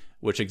Rod,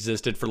 which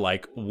existed for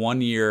like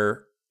 1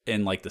 year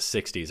in like the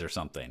 60s or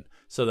something.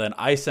 So then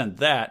I sent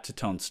that to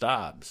Tone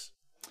Stobbs,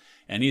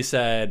 and he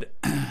said,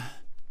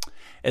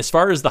 as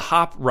far as the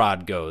Hop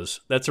Rod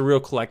goes, that's a real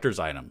collector's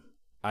item.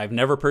 I've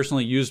never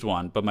personally used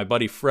one, but my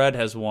buddy Fred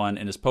has one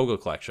in his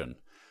pogo collection.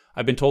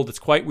 I've been told it's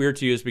quite weird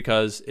to use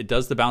because it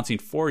does the bouncing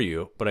for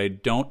you, but I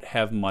don't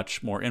have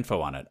much more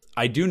info on it.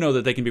 I do know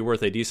that they can be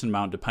worth a decent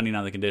amount depending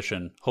on the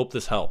condition. Hope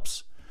this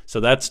helps. So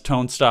that's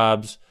Tone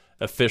Stobbs'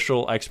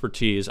 official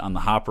expertise on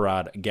the Hop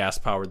Rod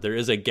gas-powered. There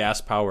is a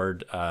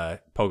gas-powered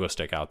pogo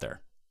stick out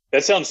there.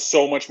 That sounds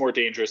so much more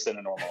dangerous than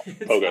a normal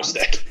pogo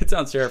stick. It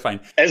sounds terrifying.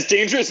 As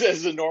dangerous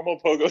as the normal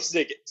pogo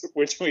stick,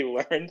 which we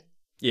learned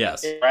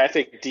yes, in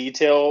graphic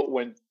detail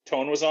when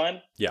Tone was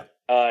on. Yeah.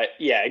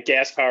 A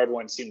gas-powered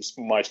one seems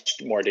much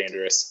more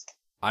dangerous.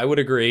 I would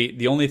agree.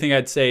 The only thing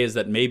I'd say is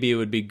that maybe it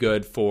would be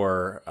good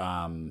for,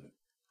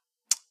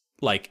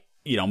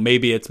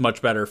 maybe it's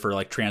much better for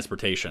like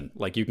transportation.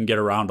 Like you can get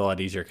around a lot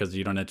easier because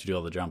you don't have to do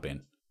all the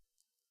jumping.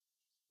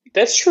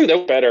 That's true.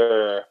 That's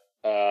better.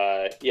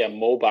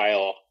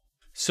 Mobile.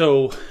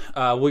 So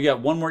we got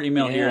one more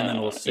email here, and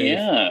then we'll save.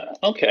 Yeah.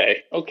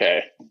 Okay.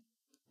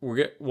 We'll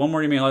get one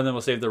more email, and then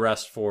we'll save the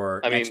rest for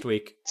next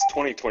week. It's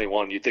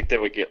 2021. You'd think they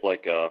would get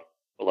like a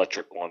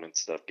electric one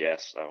instead of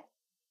gas. So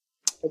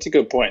that's a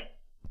good point.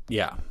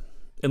 Yeah,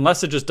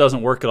 unless it just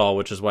doesn't work at all,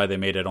 which is why they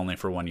made it only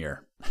for 1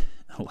 year.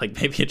 Like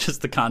maybe it's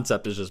just the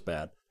concept is just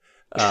bad.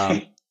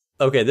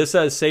 Okay, this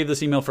says save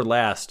this email for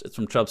last. It's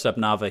from Chubstep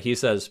Nava. He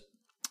says,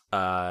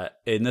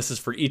 and this is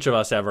for each of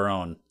us to have our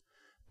own.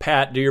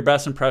 Pat, do your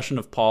best impression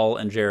of Paul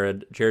and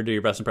Jared. Jared, do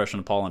your best impression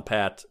of Paul and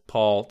Pat.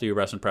 Paul, do your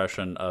best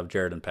impression of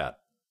Jared and Pat.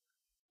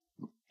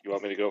 You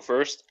want me to go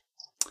first?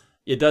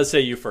 It does say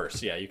you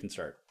first. Yeah, you can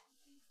start.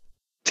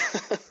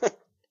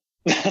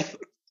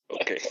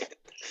 Okay.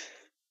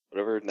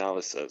 Whatever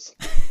Nava says.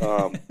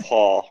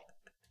 Paul.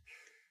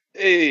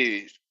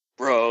 Hey,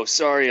 bro,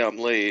 sorry I'm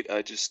late.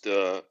 I just,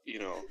 I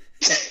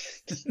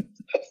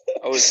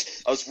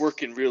was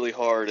working really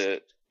hard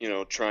at,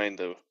 trying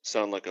to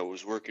sound like I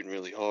was working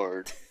really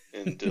hard.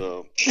 And,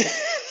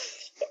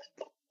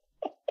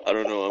 I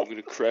don't know, I'm going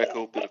to crack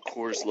open a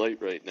Coors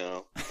Light right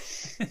now.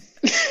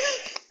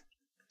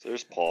 So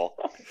there's Paul.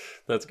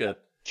 That's good.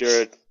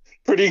 Jared.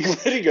 Pretty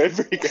good.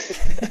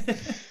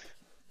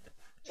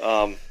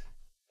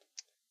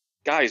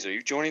 Guys, are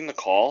you joining the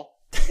call?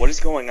 What is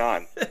going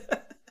on?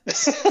 I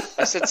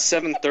said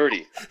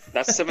 7:30.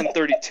 That's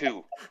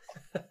 7:32.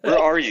 Where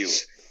are you?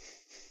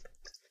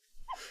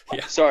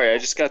 Yeah. Sorry, I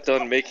just got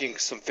done making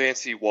some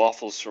fancy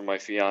waffles for my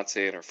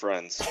fiance and her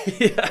friends.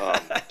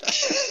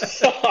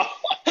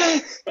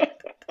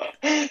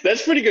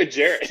 That's pretty good,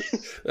 Jared.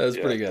 That was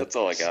pretty good. That's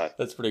all I got.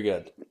 That's pretty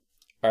good.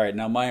 All right,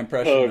 now my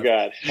impression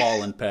of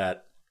Paul and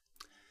Pat.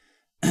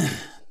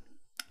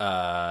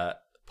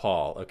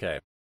 Paul, okay.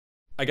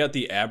 I got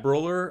the ab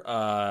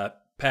roller.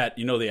 Pat,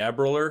 you know the ab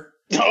roller?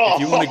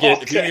 If you want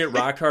to get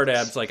rock hard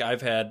abs like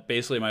I've had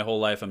basically my whole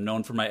life, I'm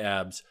known for my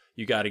abs.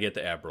 You got to get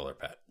the ab roller,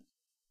 Pat.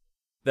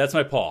 That's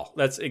my Paul.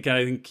 I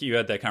think you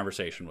had that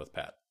conversation with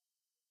Pat.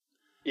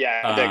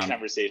 Yeah, I had that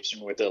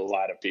conversation with a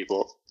lot of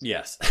people.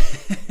 Yes.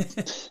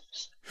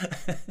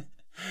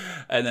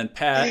 And then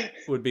Pat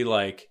would be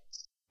like,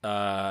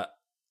 I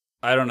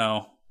don't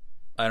know.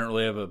 I don't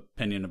really have an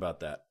opinion about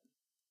that.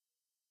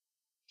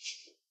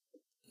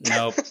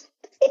 Nope.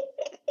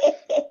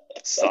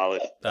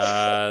 Solid.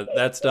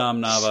 That's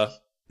dumb, Nava.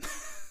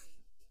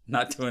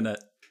 Not doing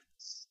it.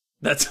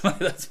 That's my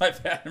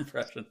Pat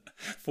impression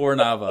for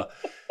Nava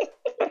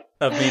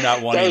of me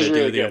not wanting to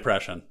do the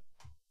impression.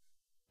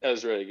 That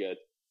was really good.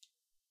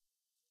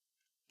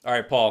 All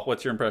right, Paul,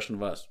 what's your impression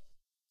of us?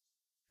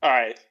 All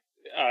right,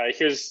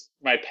 here's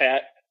my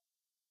Pat.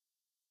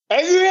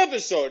 Every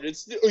episode,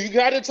 you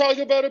got to talk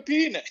about a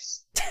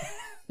penis.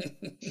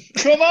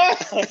 Come on.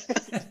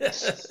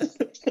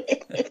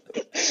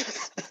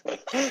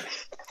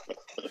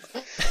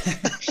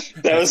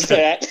 That was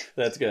Pat.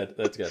 That's good.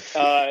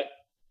 Now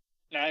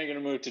I'm going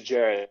to move to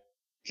Jared.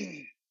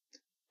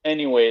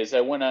 Anyways, I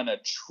went on a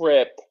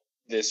trip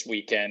this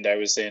weekend. I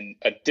was in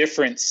a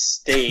different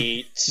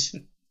state.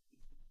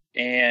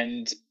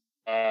 And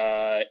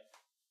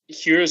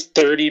here's a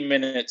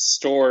 30-minute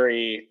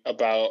story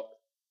about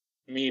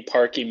me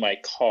parking my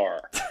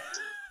car.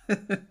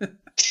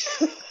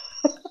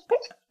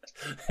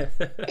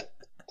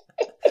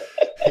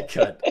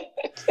 Good.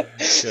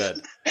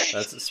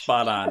 That's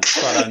spot on.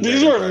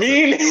 These were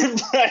mean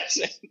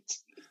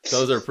impressions.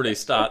 Those are pretty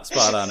spot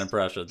on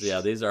impressions.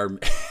 Yeah, these are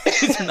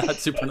not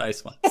super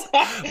nice ones.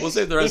 We'll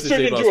save the rest of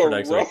the post for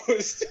next week.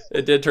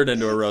 It did turn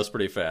into a roast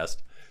pretty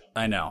fast.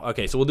 I know.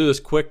 Okay, so we'll do this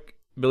quick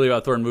Billy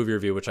Bob Thornton movie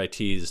review, which I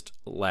teased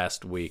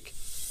last week.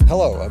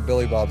 Hello, I'm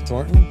Billy Bob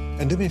Thornton,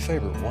 and do me a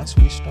favor, once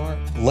we start,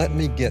 let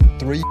me get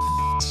 3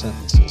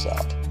 sentences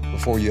out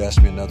before you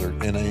ask me another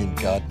inane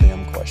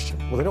goddamn question.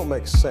 Well, they don't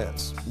make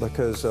sense,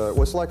 because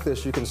what's like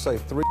this, you can say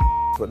 3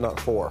 but not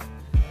 4. You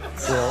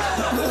know?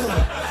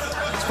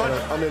 It's funny.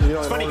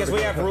 It's funny because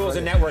we have rules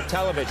in network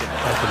television.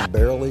 I can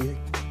barely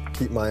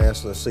keep my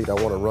ass in the seat. I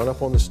want to run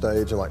up on the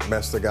stage and like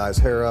mess the guy's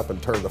hair up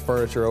and turn the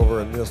furniture over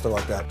and stuff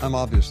like that. I'm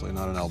obviously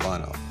not an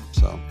albino,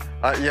 so.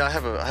 I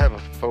have a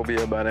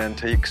phobia about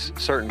antiques,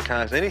 certain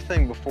kinds.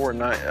 Anything before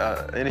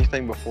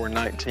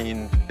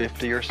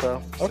 1950 or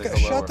so. Okay,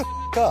 shut the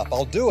up.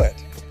 I'll do it.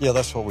 Yeah,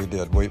 that's what we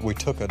did. We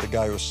took the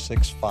guy who was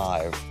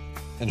 6'5"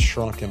 and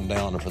shrunk him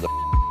down for the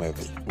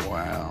movie.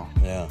 Wow.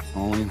 Yeah.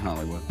 Only in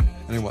Hollywood.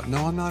 Anyway,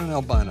 no, I'm not an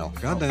albino.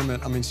 God damn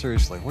it. I mean,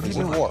 seriously. What are you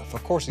doing? He's a dwarf.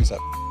 Of course he's that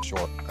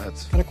short.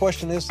 What kind of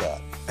question is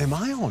that? Am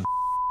I on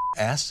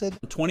acid?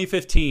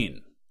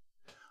 2015.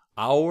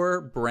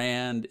 Our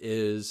brand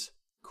is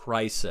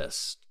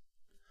Crisis.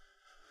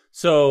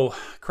 So,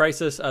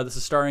 Crisis, this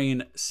is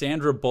starring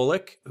Sandra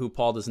Bullock, who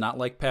Paul does not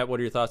like. Pat, what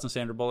are your thoughts on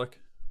Sandra Bullock?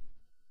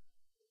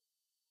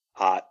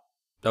 Hot.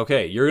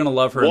 Okay, you're going to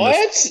love her.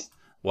 What?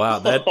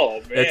 Wow,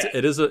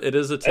 it is a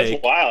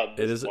take. That's wild.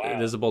 It is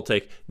a bold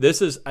take.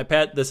 This is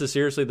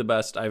seriously the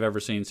best I've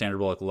ever seen Sandra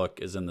Bullock look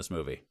is in this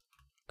movie.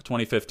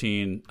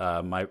 2015,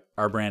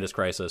 our brand is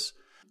Crisis.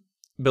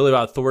 Billy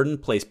Bob Thornton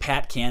plays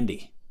Pat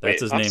Candy.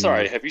 That's his name. I'm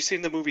sorry. Have you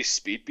seen the movie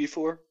Speed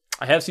before?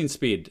 I have seen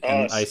Speed,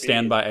 and I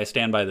Speed.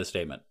 stand by this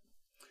statement.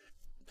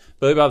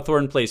 Billy Bob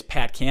Thornton plays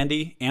Pat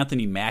Candy.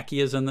 Anthony Mackie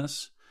is in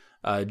this.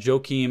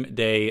 Joaquim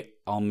de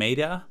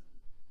Almeida.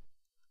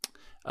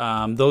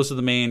 Those are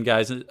the main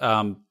guys.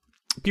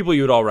 People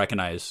you would all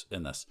recognize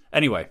in this.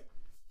 Anyway,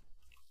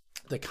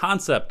 the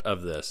concept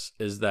of this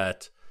is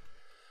that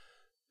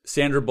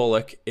Sandra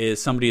Bullock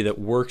is somebody that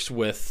works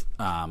with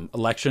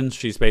elections.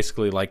 She's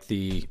basically like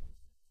she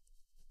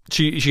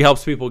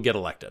helps people get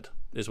elected,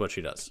 is what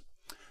she does.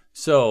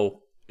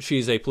 So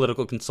she's a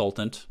political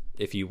consultant,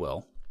 if you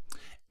will,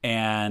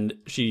 and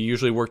she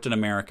usually worked in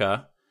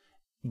America.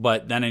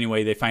 But then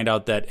anyway, they find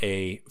out that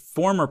a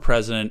former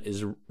president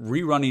is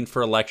rerunning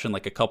for election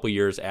like a couple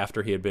years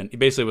after he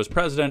basically was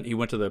president. He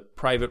went to the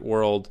private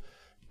world,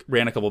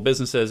 ran a couple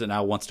businesses, and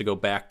now wants to go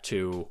back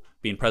to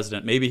being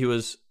president. Maybe he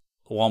was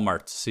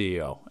Walmart's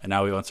CEO, and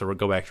now he wants to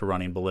go back to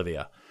running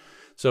Bolivia.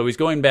 So he's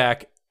going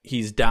back.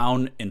 He's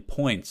down in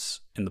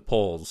points in the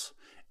polls,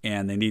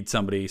 and they need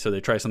somebody, so they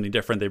try something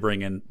different. They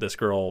bring in this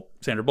girl,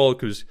 Sandra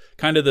Bullock, who's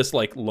kind of this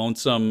like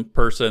lonesome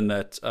person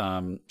that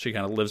she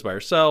kind of lives by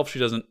herself. She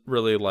doesn't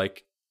really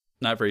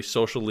not very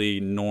socially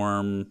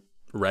norm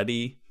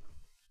ready.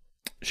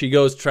 She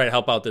goes to try to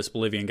help out this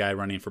Bolivian guy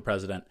running for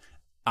president.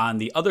 On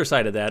the other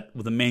side of that,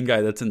 the main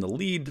guy that's in the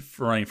lead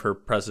for running for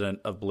president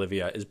of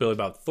Bolivia is Billy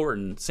Bob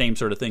Thornton. Same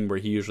sort of thing where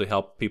he usually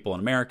helped people in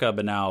America,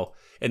 but now,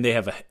 and they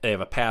have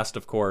a past,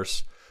 of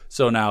course.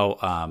 So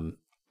now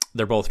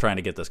they're both trying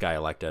to get this guy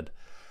elected.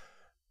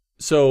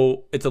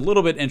 So it's a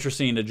little bit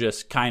interesting to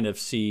just kind of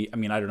see. I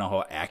mean, I don't know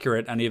how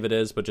accurate any of it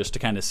is, but just to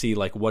kind of see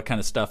like what kind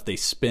of stuff they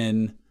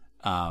spin.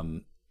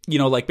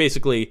 Like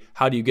basically,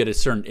 how do you get a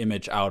certain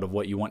image out of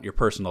what you want your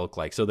person to look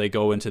like? So they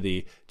go into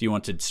do you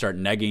want to start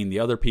negging the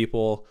other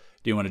people?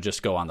 Do you want to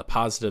just go on the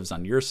positives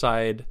on your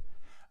side?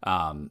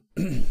 And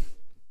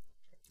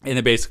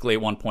they basically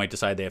at one point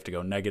decide they have to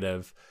go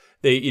negative.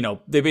 They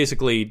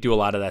basically do a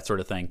lot of that sort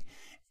of thing.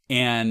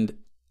 And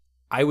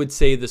I would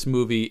say this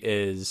movie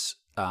is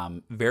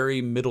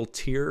very middle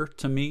tier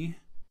to me.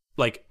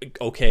 Like,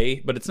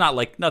 okay, but it's not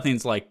like,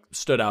 nothing's like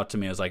stood out to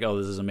me as like, oh,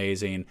 this is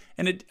amazing.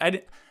 And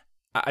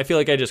I feel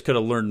like I just could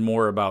have learned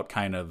more about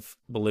kind of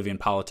Bolivian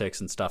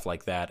politics and stuff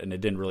like that, and it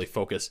didn't really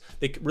focus.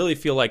 They really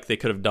feel like they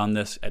could have done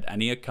this at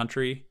any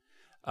country,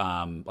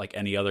 like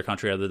any other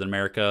country other than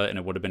America, and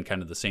it would have been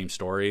kind of the same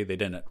story. They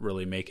didn't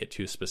really make it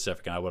too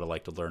specific, and I would have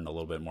liked to learn a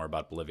little bit more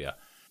about Bolivia.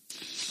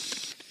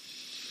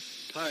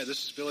 Hi,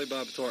 this is Billy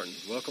Bob Thornton.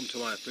 Welcome to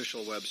my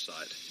official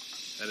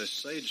website. And as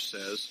Sage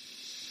says,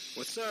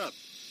 what's up?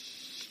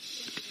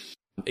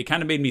 It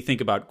kind of made me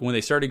think about when they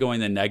started going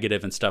the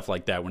negative and stuff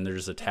like that, when they're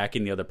just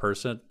attacking the other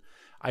person.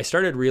 I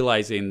started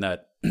realizing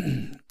that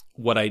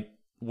when I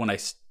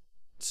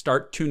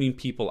start tuning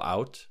people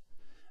out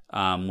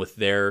with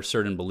their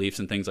certain beliefs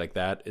and things like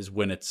that is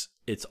when it's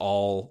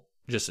all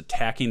just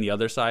attacking the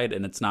other side,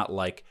 and it's not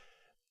like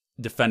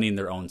defending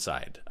their own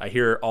side.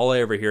 All I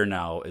ever hear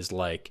now is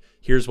like,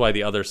 here's why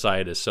the other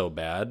side is so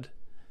bad.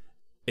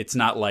 It's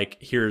not like,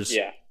 here's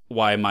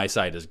why my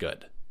side is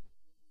good.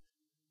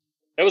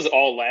 That was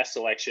all last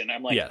election.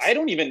 I'm like, yes. I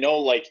don't even know.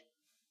 Like,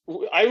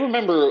 I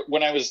remember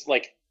when I was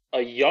like a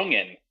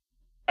youngin',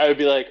 I would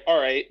be like, all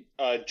right,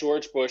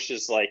 George Bush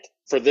is like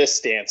for this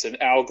stance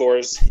and Al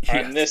Gore's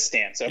on this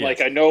stance. I'm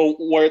like, I know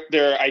what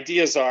their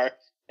ideas are.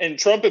 And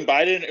Trump and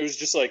Biden, it was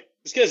just like,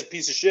 this guy's a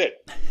piece of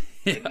shit.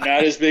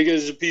 Not as big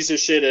as a piece of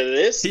shit as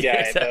this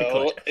guy,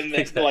 though. And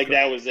then, like,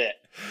 that was it.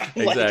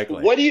 Exactly.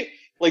 Like, what do you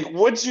like?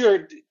 What's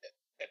your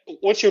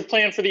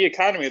plan for the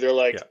economy? They're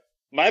like,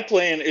 my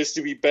plan is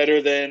to be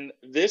better than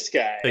this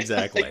guy.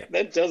 Exactly. Like,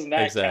 that does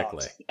not count.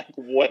 Like,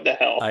 what the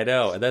hell? I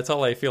know. And that's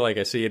all I feel like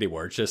I see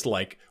anymore. It's just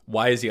like,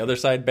 why is the other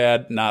side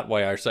bad? Not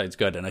why our side's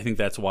good. And I think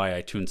that's why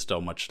I tune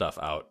so much stuff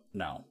out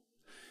now.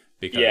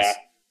 Because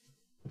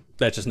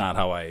that's just not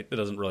how it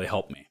doesn't really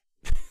help me.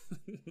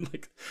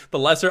 Like the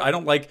lesser, I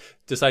don't like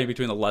deciding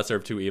between the lesser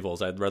of two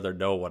evils. I'd rather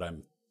know what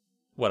I'm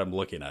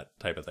looking at,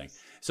 type of thing.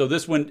 So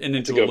this went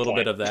into a little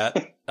bit of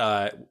that.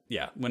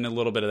 Went a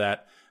little bit of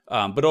that.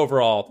 But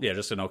overall,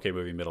 just an okay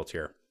movie, middle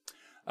tier.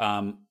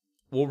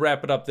 We'll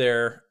wrap it up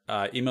there.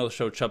 Email the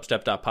show,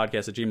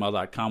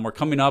 chubstep.podcast@gmail.com. We're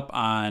coming up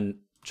on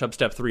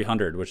Chubstep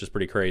 300, which is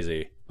pretty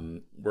crazy.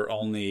 We're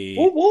only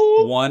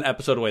one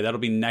episode away. That'll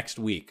be next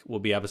week. Will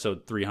be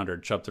episode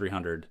 300, Chub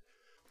 300.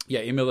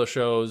 Yeah, email those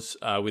shows.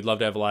 We'd love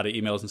to have a lot of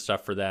emails and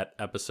stuff for that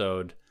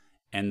episode.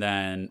 And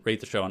then rate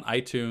the show on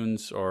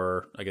iTunes,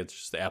 or I guess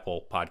just the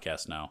Apple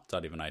podcast now. It's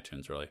not even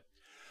iTunes, really.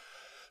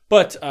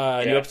 But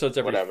new episodes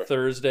every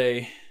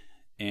Thursday,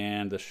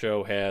 and the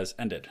show has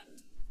ended.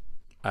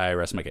 I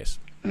rest my case.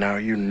 Now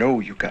you know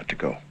you got to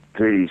go.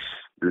 Peace.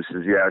 This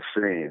is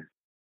Yasin.